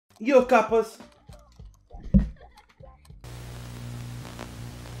Yo, capos.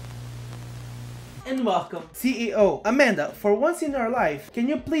 And welcome. CEO, Amanda, for once in our life, can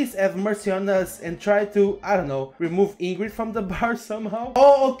you please have mercy on us and try to, I don't know, remove Ingrid from the bar somehow?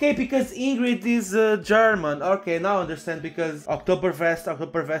 Oh, okay, because Ingrid is German. Okay, now I understand, because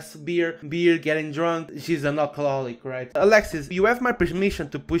Oktoberfest, beer, getting drunk, she's an alcoholic, right? Alexis, you have my permission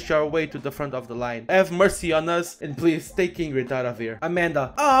to push our way to the front of the line. Have mercy on us and please take Ingrid out of here.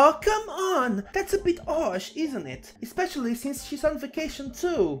 Amanda, oh, come on, that's a bit harsh, isn't it? Especially since she's on vacation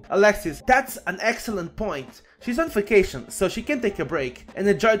too. Alexis, that's an excellent point. She's on vacation, so she can take a break and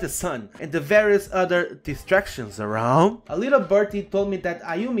enjoy the sun and the various other distractions around. A little birdie told me that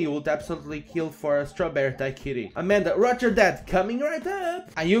Ayumi would absolutely kill for a strawberry daiquiri. Amanda, roger that, coming right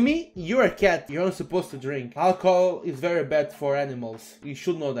up. Ayumi, you're a cat, you're not supposed to drink. Alcohol is very bad for animals, you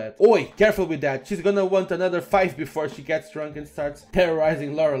should know that. Oi, careful with that, she's gonna want another 5 before she gets drunk and starts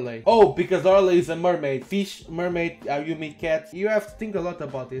terrorizing Lorelei. Oh, because Lorelei is a mermaid. Fish, mermaid, Ayumi, cat. You have to think a lot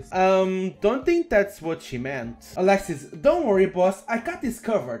about this. Don't think that's what she meant. Alexis, don't worry boss, I got this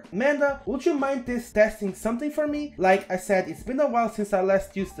covered. Amanda, would you mind testing something for me? Like I said, it's been a while since I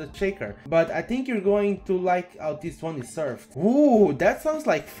last used the shaker, but I think you're going to like how this one is served. Ooh, that sounds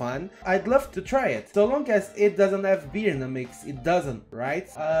like fun. I'd love to try it. So long as it doesn't have beer in the mix, it doesn't, right?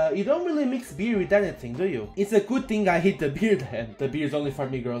 You don't really mix beer with anything, do you? It's a good thing I hid the beer then. The beer is only for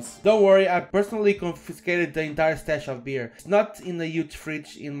me, girls. Don't worry, I personally confiscated the entire stash of beer. It's not in a huge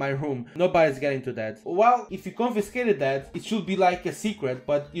fridge in my room. Nobody's getting to that. Well, if you confiscated that, it should be like a secret,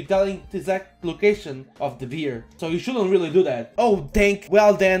 but you're telling the exact location of the beer, so you shouldn't really do that. Oh, dang.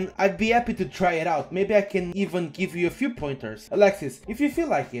 Well then, I'd be happy to try it out. Maybe I can even give you a few pointers. Alexis, if you feel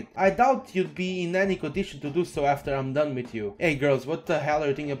like it. I doubt you'd be in any condition to do so after I'm done with you. Hey girls, what the hell are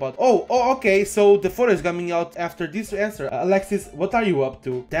you thinking about? Oh, okay, so the photo is coming out after this answer. Alexis, what are you up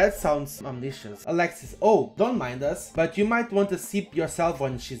to? That sounds omniscious. Alexis, oh, don't mind us, but you might want to sip yourself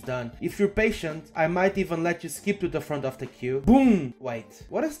when she's done. If you're patient, I might even let you skip to the front of the queue. Boom! Wait,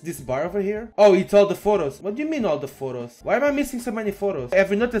 what is this bar over here? Oh, it's all the photos. What do you mean all the photos? Why am I missing so many photos? Have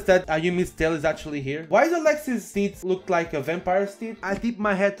you noticed that Ayumi's tail is actually here? Why does Alexis' teeth look like a vampire's teeth? I dip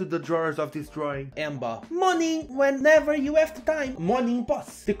my head to the drawers of this drawing. Amber. Morning, whenever you have the time. Morning,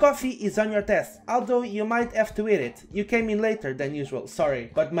 boss. The coffee is on your desk, although you might have to eat it. You came in later than usual,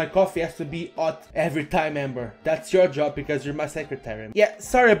 sorry. But my coffee has to be hot every time, Amber. That's your job because you're my secretary. Yeah,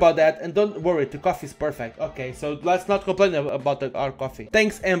 sorry about that, and don't worry, the coffee's perfect. Okay, so let's not complain about our coffee.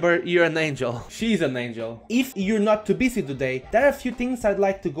 Thanks, Amber, you're an angel. She's an angel. If you're not too busy today, there are a few things I'd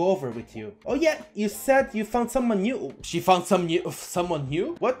like to go over with you. Oh yeah, you said you found someone new. She found someone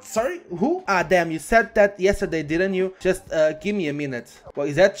new? What? Sorry? Who? Ah, damn, you said that yesterday, didn't you? Just give me a minute. Well,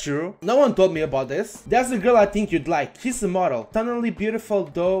 is that true? No one told me about this. There's a girl I think you'd like. She's a model. Stunningly beautiful,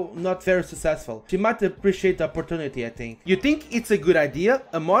 though not very successful. She might appreciate the opportunity, I think. You think it's a good idea?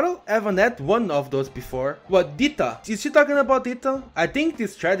 A model? I haven't had one of those before. What, Dita? Is she talking about Dita? I think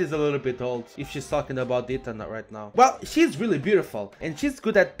this thread is a little bit old, if she's talking about Dita right now. Well, she's really beautiful, and she's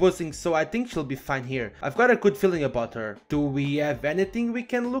good at posing, so I think she'll be fine here. I've got a good feeling about her. Do we have anything we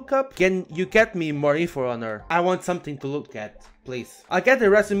can look up? Can you get me more info on her? I want something to look at. Please. I'll get a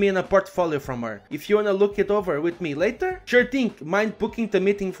resume and a portfolio from her. If you wanna look it over with me later, sure thing. Mind booking the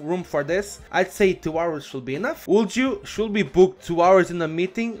meeting room for this? I'd say 2 hours should be enough. Would you? Should we book 2 hours in the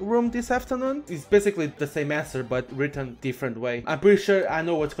meeting room this afternoon? It's basically the same answer, but written different way. I'm pretty sure I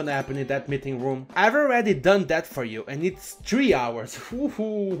know what's gonna happen in that meeting room. I've already done that for you, and it's 3 hours.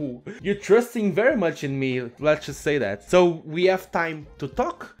 You're trusting very much in me, let's just say that. So we have time to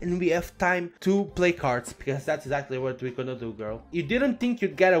talk, and we have time to play cards, because that's exactly what we're gonna do, girl. You didn't think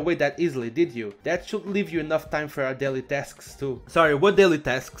you'd get away that easily, did you? That should leave you enough time for our daily tasks too. Sorry, what daily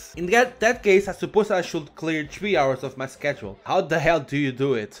tasks? In that case, I suppose I should clear 3 hours of my schedule. How the hell do you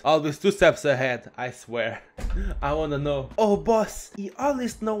do it? Always 2 steps ahead, I swear. I wanna know. Oh boss, you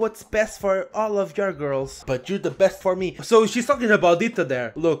always know what's best for all of your girls, but you're the best for me. So she's talking about Dita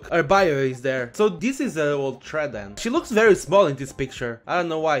there. Look, her bio is there. So this is an old thread then. She looks very small in this picture. I don't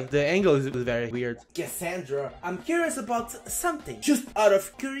know why. The angle is very weird. Cassandra, I'm curious about something. Just out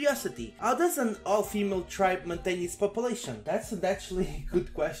of curiosity, how does an all-female tribe maintain its population? That's actually a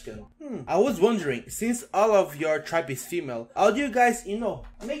good question. I was wondering, since all of your tribe is female, how do you guys,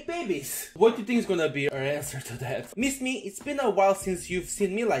 make babies? What do you think is gonna be our answer to that? Miss me, it's been a while since you've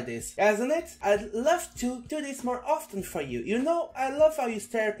seen me like this, hasn't it? I'd love to do this more often for you. I love how you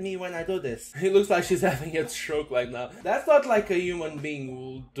stare at me when I do this. It looks like she's having a stroke right now. That's not like a human being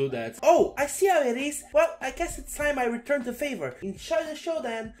will do that. Oh, I see how it is. Well, I guess it's time I return the favor. Enjoy the show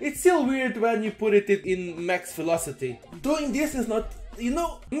then. It's still weird when you put it in max velocity. Doing this is not You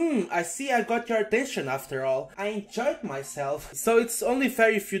know, I see I got your attention after all. I enjoyed myself. So it's only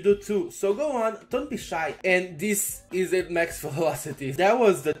fair if you do too. So go on, don't be shy. And this is at max velocity. That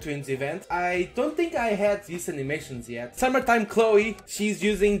was the twins event. I don't think I had these animations yet. Summertime Chloe, she's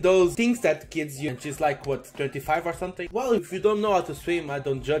using those things that kids use. And she's like, what, 25 or something? Well, if you don't know how to swim, I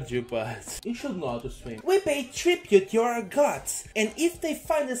don't judge you, but you should know how to swim. We pay tribute to our gods, and if they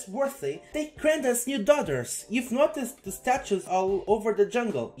find us worthy, they grant us new daughters. You've noticed the statues all over the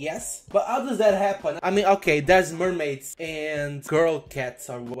jungle, yes? But how does that happen? I mean, okay, there's mermaids and girl cats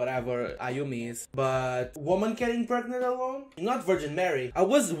or whatever Ayumi is, but woman getting pregnant alone? Not Virgin Mary. I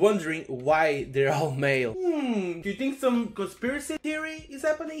was wondering why they're all male. Do you think some conspiracy theory is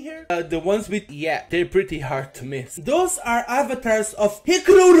happening here? The ones with, yeah, they're pretty hard to miss. Those are avatars of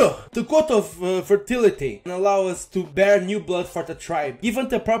Hikururo, the god of fertility, and allow us to bear new blood for the tribe. Given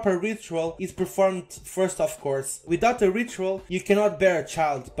the proper ritual is performed first, of course. Without a ritual, you cannot bear a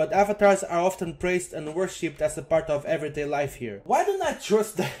child, but avatars are often praised and worshipped as a part of everyday life here. Why don't I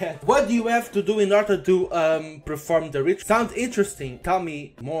trust that? What do you have to do in order to perform the ritual? Sounds interesting. Tell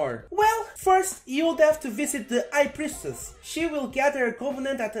me more. Well, first you would have to visit the High Priestess. She will gather a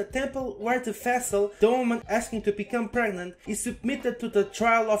covenant at a temple where the vessel, the woman asking to become pregnant, is submitted to the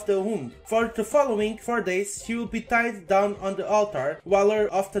trial of the womb. For the following 4 days, she will be tied down on the altar, while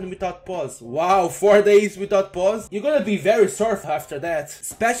her often without pause. Wow, 4 days without pause? You're gonna be very sore after that.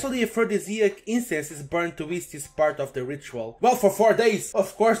 Especially if aphrodisiac incense is burned to ease this part of the ritual. Well, for 4 days,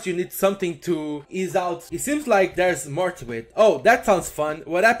 of course you need something to ease out. It seems like there's more to it. Oh, that sounds fun.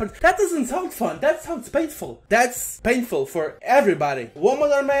 What happened? That doesn't sound fun. That sounds painful. That's painful for everybody.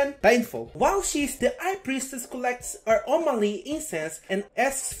 Woman or man, painful. While she's the High Priestess collects her Omali incense and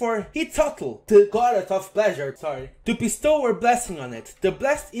asks for Hitotl, the goddess of pleasure, to bestow her blessing on it. The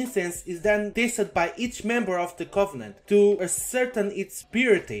blessed incense is then tasted by each member of the covenant to ascertain its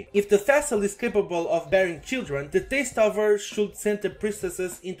purity. If the vessel is capable of bearing children, the taste of her should send the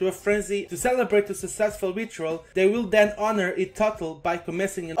priestesses into a frenzy to celebrate the successful ritual. They will then honor Hitotl by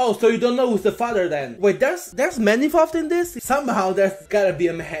commencing Oh, so you don't know who's the father then? Wait, there's men involved in this? Somehow there's gotta be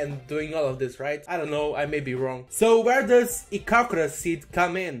a man doing all of this, right? I don't know, I may be wrong. So where does Ikakura seed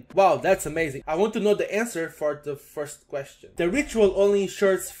come in? Wow, that's amazing. I want to know the answer for the first question. The ritual only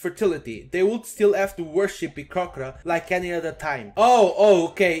ensures fertility. They would still have to worship Ikakura like any other time. Oh,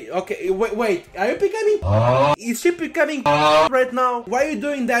 okay, wait, are you becoming... Is she becoming right now? Why are you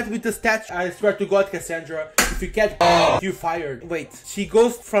doing that with the statue? I swear to God, Cassandra, if you can't you fired. Wait, she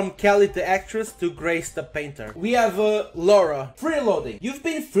goes from Kelly the actress to Grace the painter. We have Laura. Freeloading. You've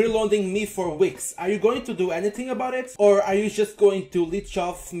been freeloading me for weeks. Are you going to do anything about it? Or are you just going to leech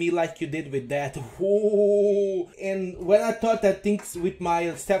off me like you did with that? Ooh. And when I thought that things with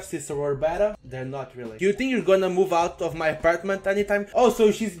my stepsister were better, they're not really. Do you think you're gonna move out of my apartment anytime? Oh,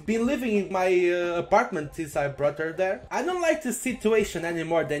 so she's been living in my apartment since I brought her there? I don't like the situation any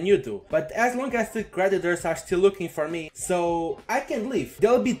more than you do, but as long as the creditors are still looking for me, so I can leave.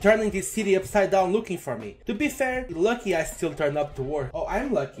 They'll be turning this city upside down looking for me. To be fair, lucky I still turn up to work. Oh,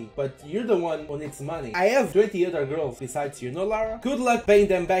 I'm lucky, but you're the one who needs money. I have 20 other girls besides you, no, Lara? Good luck paying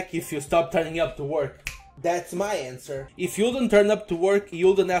them back if you stop turning up to work. That's my answer. If you don't turn up to work,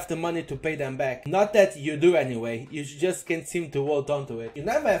 you don't have the money to pay them back. Not that you do anyway, you just can't seem to hold on to it. You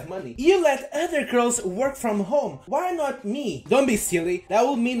never have money. You let other girls work from home. Why not me? Don't be silly. That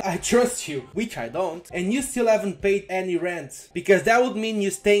would mean I trust you, which I don't. And you still haven't paid any rent. Because that would mean you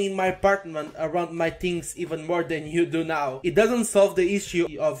stay in my apartment around my things even more than you do now. It doesn't solve the issue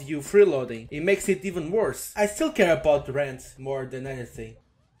of you freeloading. It makes it even worse. I still care about rent more than anything.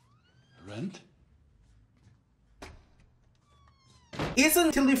 Rent?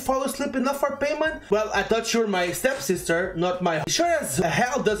 Isn't till you fall asleep enough for payment? Well, I thought you were my stepsister, not my... Sure as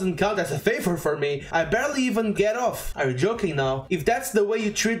hell doesn't count as a favor for me. I barely even get off. Are you joking now? If that's the way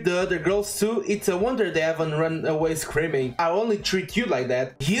you treat the other girls too, it's a wonder they haven't run away screaming. I only treat you like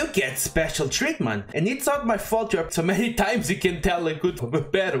that. You get special treatment. And it's not my fault you're so many times you can tell a good from a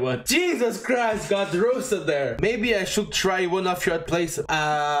bad one. Jesus Christ, got roasted there. Maybe I should try one of your places.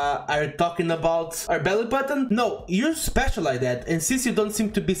 Are you talking about our belly button? No, you're special like that. And since you don't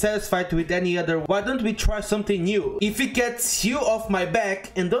seem to be satisfied with any other, why don't we try something new? If it gets you off my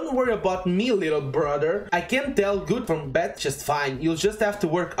back, and don't worry about me, little brother. I can tell good from bad just fine. You'll just have to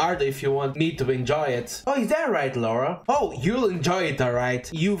work harder if you want me to enjoy it. Oh, is that right, Laura? Oh, you'll enjoy it,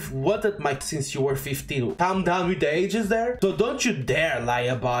 alright. You've wanted my since you were 15. Calm down with the ages there. So don't you dare lie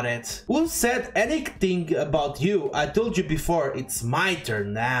about it. Who said anything about you? I told you before, it's my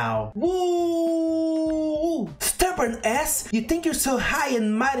turn now. Woo! Stubborn ass! You think you're you're so high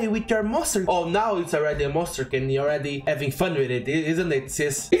and mighty with your monster? Oh, now it's already a monster and you're already having fun with it, isn't it,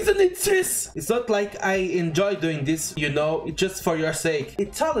 sis? Isn't it, sis? It's not like I enjoy doing this, you know, it's just for your sake.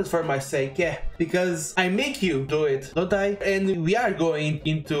 It's always for my sake, yeah, because I make you do it, don't I? And we are going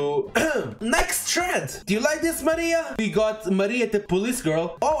into next thread. Do you like this, Maria? We got Maria the police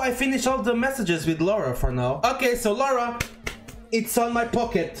girl. Oh, I finished all the messages with Laura for now. Okay, so Laura, it's on my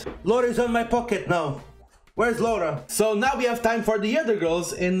pocket. Laura is on my pocket now. Where's Laura? So now we have time for the other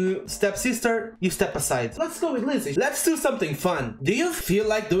girls, and stepsister, you step aside. Let's go with Lizzie. Let's do something fun. Do you feel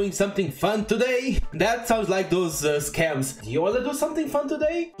like doing something fun today? That sounds like those scams. Do you want to do something fun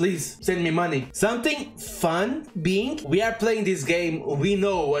today? Please send me money. Something fun being? We are playing this game. We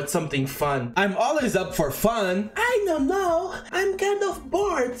know what's something fun. I'm always up for fun. I don't know. I'm kind of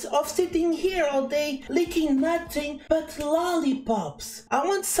bored of sitting here all day licking nothing but lollipops. I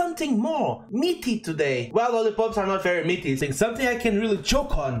want something more meaty today. Well, lollipops are not very meaty. It's something I can really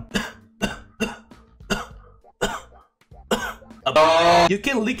choke on. You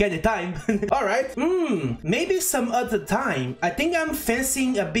can lick anytime. Alright. Maybe some other time. I think I'm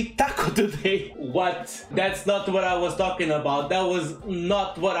fancying a big taco today. What? That's not what I was talking about. That was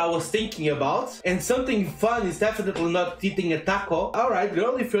not what I was thinking about. And something fun is definitely not eating a taco. Alright,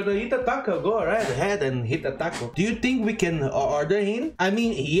 girl, if you're gonna eat a taco, go right ahead and hit a taco. Do you think we can order in? I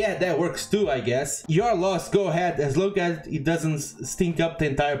mean, yeah, that works too, I guess. You're lost, go ahead, as long as it doesn't stink up the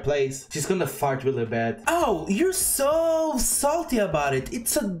entire place. She's gonna fart really bad. Oh, you're so salty about it.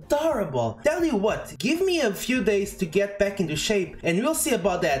 It's adorable. Tell you what, give me a few days to get back into shape and we'll see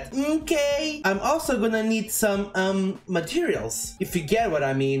about that. Okay. I'm also gonna need some materials, if you get what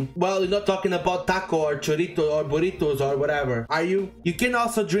I mean. Well, you're not talking about taco or chorito or burritos or whatever, are you? You can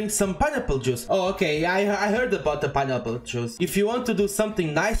also drink some pineapple juice. Oh, okay, I heard about the pineapple juice. If you want to do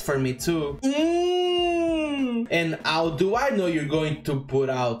something nice for me too. And how do I know you're going to put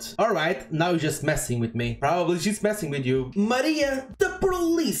out? Alright, now you're just messing with me. Probably she's messing with you. Maria, the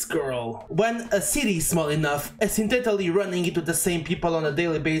police girl. When a city is small enough, accidentally running into the same people on a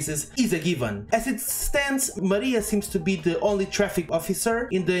daily basis is a given. As it stands, Maria seems to be the only traffic officer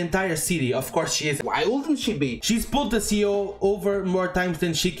in the entire city. Of course she is. Why wouldn't she be? She's pulled the CEO over more times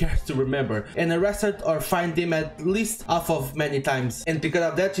than she cares to remember and arrested or fined him at least half of many times. And because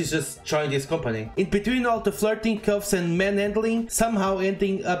of that, she's just joined this company. In between all the flirting, cuffs and manhandling, somehow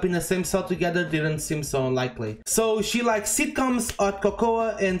ending up in the same cell together didn't seem so unlikely. So she likes sitcoms, hot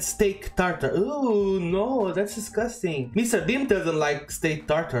cocoa and steak tartare. Ooh, no, that's disgusting. Mr. Beam doesn't like steak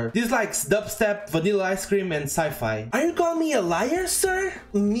tartare. This likes dubstep, vanilla ice cream and sci-fi. Are you calling me a liar, sir?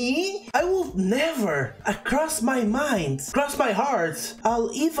 Me? I will never. Cross my mind. Cross my heart.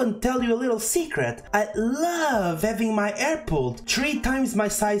 I'll even tell you a little secret. I love having my hair pulled. 3 times my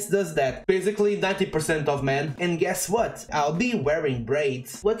size does that. Basically 90% of men. And guess what? I'll be wearing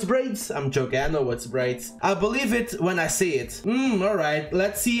braids. What's braids? I'm joking, I know what's braids. I'll believe it when I see it. Alright,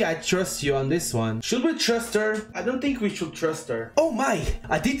 let's see, I trust you on this one. Should we trust her? I don't think we should trust her. Oh my,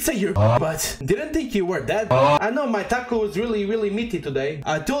 I did say you're but didn't think you were that. I know my taco was really meaty today.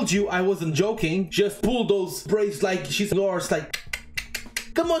 I told you I wasn't joking. Just pull those braids like she's yours, like...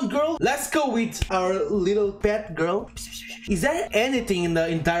 Come on, girl. Let's go with our little pet girl. Is there anything in the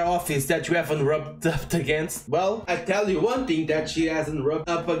entire office that you haven't rubbed up against? Well, I tell you one thing that she hasn't rubbed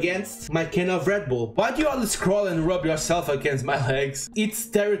up against. My can of Red Bull. Why do you always scroll and rub yourself against my legs? It's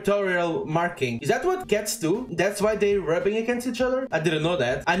territorial marking. Is that what cats do? That's why they're rubbing against each other? I didn't know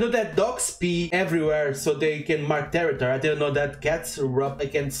that. I know that dogs pee everywhere so they can mark territory. I didn't know that cats rub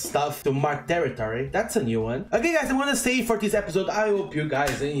against stuff to mark territory. That's a new one. Okay, guys, I'm gonna say for this episode, I hope you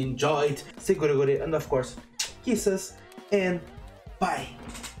guys enjoyed. Say goody goody, and of course, kisses and bye.